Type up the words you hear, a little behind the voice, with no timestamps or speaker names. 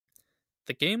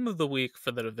The game of the week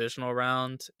for the divisional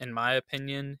round, in my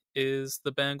opinion, is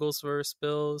the Bengals versus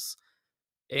Bills.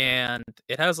 And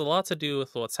it has a lot to do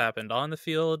with what's happened on the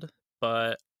field,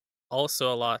 but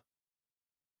also a lot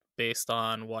based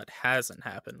on what hasn't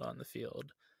happened on the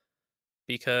field.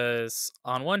 Because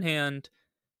on one hand,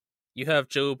 you have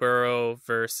Joe Burrow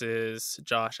versus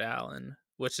Josh Allen,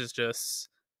 which is just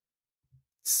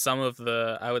some of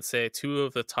the, I would say, two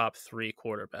of the top three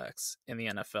quarterbacks in the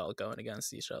NFL going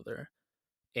against each other.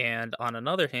 And on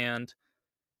another hand,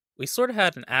 we sort of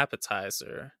had an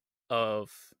appetizer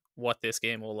of what this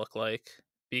game will look like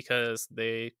because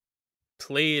they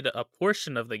played a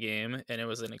portion of the game and it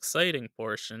was an exciting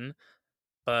portion,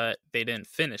 but they didn't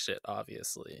finish it,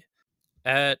 obviously.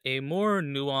 At a more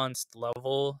nuanced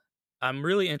level, I'm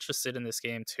really interested in this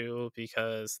game too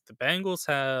because the Bengals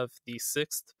have the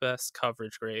sixth best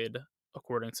coverage grade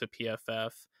according to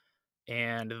PFF,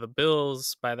 and the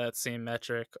Bills, by that same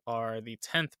metric, are the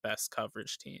 10th best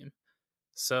coverage team.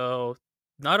 So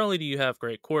not only do you have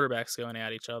great quarterbacks going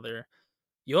at each other,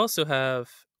 you also have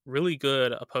really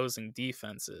good opposing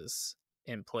defenses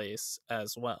in place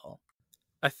as well.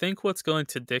 I think what's going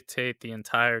to dictate the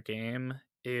entire game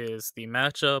is the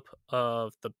matchup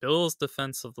of the Bills'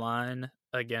 defensive line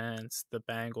against the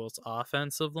Bengals'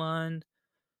 offensive line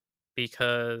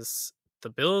because the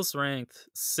Bills ranked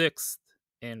sixth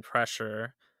in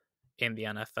pressure in the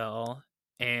NFL,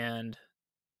 and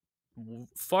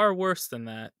far worse than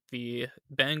that, the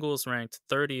Bengals ranked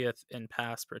 30th in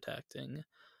pass protecting,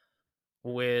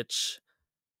 which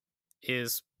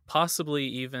is possibly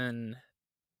even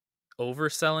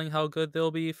overselling how good they'll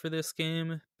be for this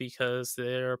game because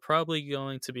they're probably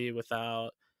going to be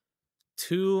without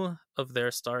two of their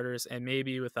starters and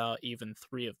maybe without even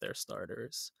three of their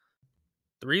starters.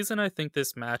 The reason I think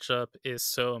this matchup is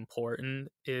so important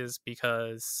is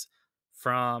because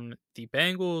from the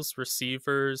Bengals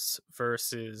receivers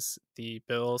versus the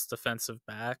Bills defensive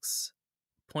backs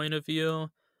point of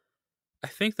view, I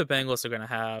think the Bengals are going to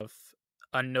have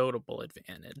a notable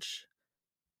advantage.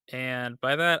 And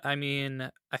by that, I mean,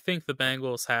 I think the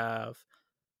Bengals have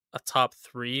a top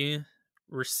three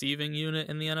receiving unit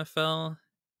in the NFL.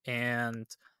 And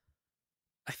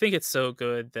I think it's so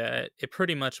good that it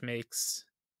pretty much makes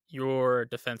your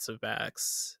defensive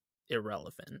backs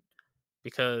irrelevant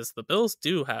because the Bills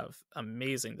do have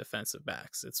amazing defensive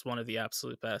backs. It's one of the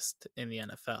absolute best in the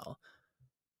NFL.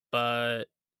 But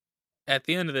at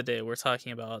the end of the day, we're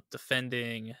talking about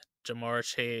defending Jamar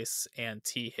Chase and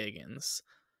T. Higgins.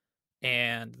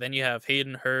 And then you have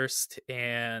Hayden Hurst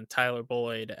and Tyler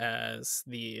Boyd as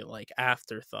the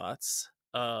afterthoughts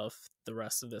of the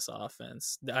rest of this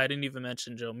offense. I didn't even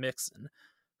mention Joe Mixon,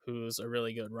 who's a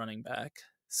really good running back.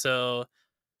 So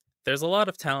there's a lot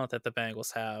of talent that the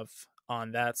Bengals have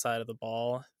on that side of the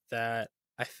ball that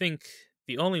I think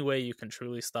the only way you can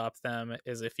truly stop them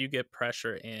is if you get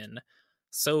pressure in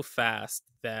so fast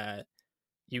that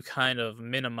you kind of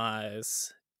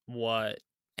minimize what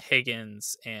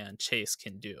Higgins and Chase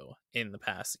can do in the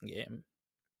passing game.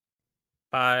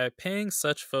 By paying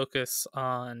such focus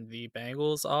on the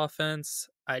Bengals offense,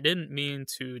 I didn't mean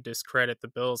to discredit the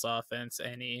Bills offense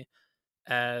any,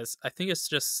 as I think it's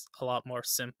just a lot more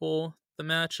simple, the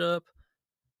matchup.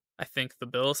 I think the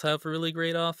Bills have a really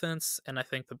great offense, and I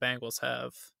think the Bengals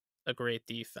have a great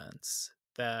defense.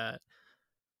 That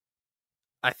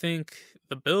I think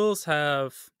the Bills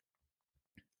have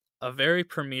a very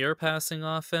premier passing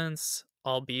offense,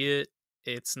 albeit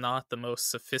it's not the most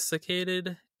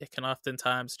sophisticated. It can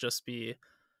oftentimes just be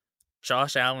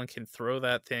Josh Allen can throw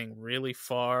that thing really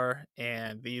far,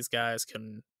 and these guys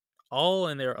can, all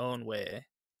in their own way,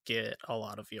 get a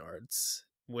lot of yards.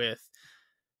 With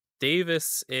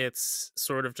Davis, it's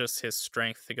sort of just his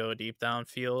strength to go deep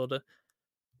downfield.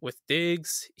 With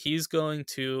Diggs, he's going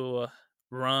to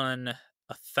run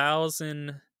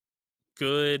 1,000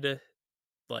 good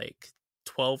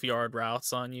 12-yard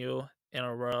routes on you in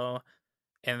a row,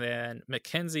 and then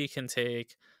McKenzie can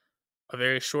take a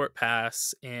very short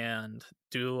pass and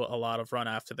do a lot of run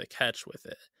after the catch with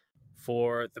it.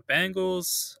 For the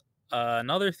Bengals,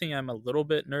 another thing I'm a little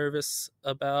bit nervous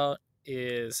about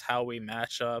is how we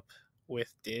match up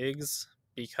with Diggs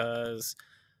because,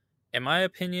 in my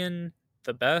opinion,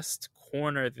 the best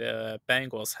corner the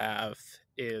Bengals have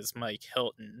is Mike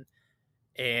Hilton,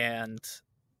 and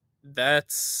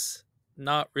that's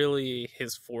not really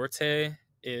his forte,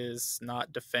 is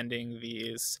not defending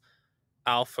these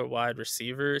alpha wide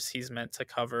receivers. He's meant to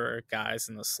cover guys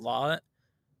in the slot,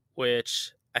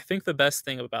 which I think the best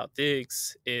thing about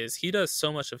Diggs is he does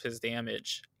so much of his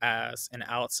damage as an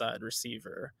outside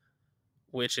receiver,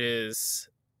 which is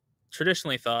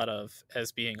traditionally thought of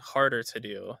as being harder to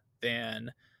do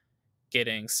than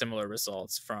getting similar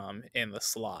results from in the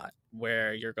slot,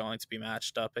 where you're going to be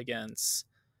matched up against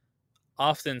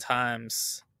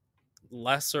oftentimes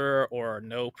lesser or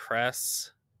no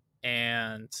press,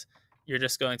 and you're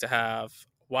just going to have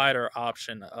wider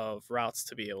option of routes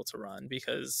to be able to run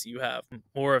because you have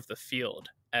more of the field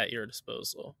at your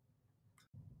disposal.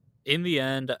 In the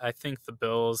end, I think the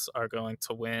Bills are going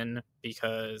to win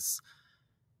because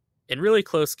in really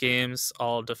close games,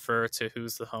 I'll defer to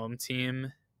who's the home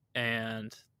team,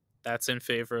 and that's in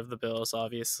favor of the Bills,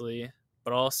 obviously.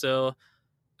 But also,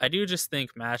 I do just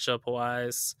think matchup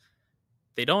wise,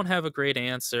 they don't have a great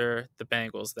answer, the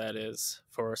Bengals, that is,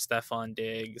 for Stephon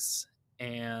Diggs.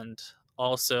 And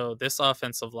also, this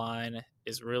offensive line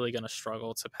is really going to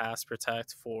struggle to pass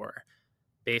protect for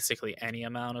basically any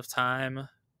amount of time,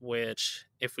 which,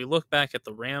 if we look back at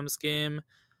the Rams game,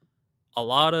 a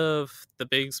lot of the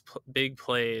big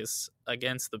plays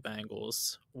against the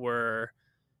Bengals were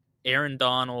Aaron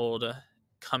Donald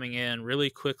coming in really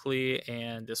quickly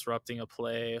and disrupting a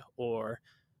play, or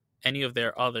any of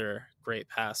their other great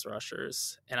pass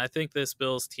rushers. And I think this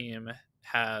Bills team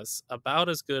has about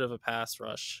as good of a pass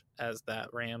rush as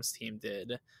that Rams team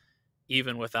did,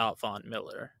 even without Von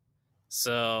Miller.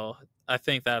 So I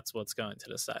think that's what's going to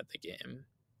decide the game.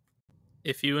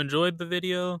 If you enjoyed the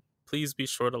video, please be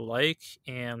sure to like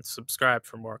and subscribe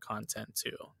for more content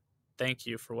too. Thank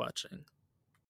you for watching.